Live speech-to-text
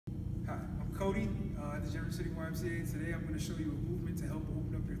Cody at the Jersey City YMCA, and today I'm going to show you a movement to help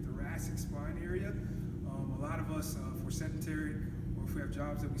open up your thoracic spine area. A lot of us, if we're sedentary or if we have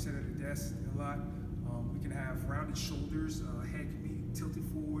jobs that we sit at a desk a lot, we can have rounded shoulders, head can be tilted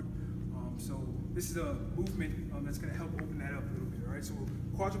forward. So this is a movement that's going to help open that up a little bit. All right, so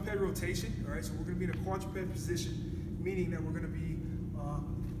quadruped rotation. All right, so we're going to be in a quadruped position, meaning that we're going to be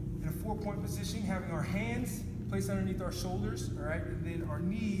in a 4-point position, having our hands placed underneath our shoulders, all right, and then our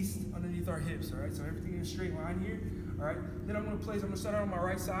knees underneath our hips, all right, so everything in a straight line here, all right. Then I'm going to start out on my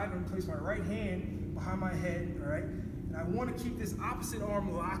right side. I'm going to place my right hand behind my head, all right, and I want to keep this opposite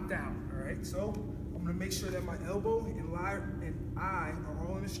arm locked out, all right. So I'm going to make sure that my elbow and eye are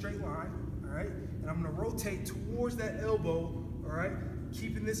all in a straight line, all right, and I'm going to rotate towards that elbow, all right,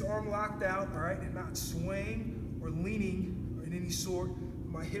 keeping this arm locked out, all right, and not swaying or leaning in any sort of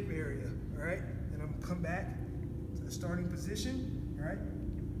my hip area, all right. And I'm going to come back to the starting position, all right,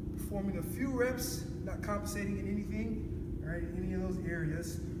 performing a few reps, not compensating in anything, all right, in any of those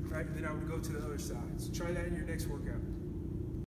areas, right, and then I would go to the other side. So try that in your next workout.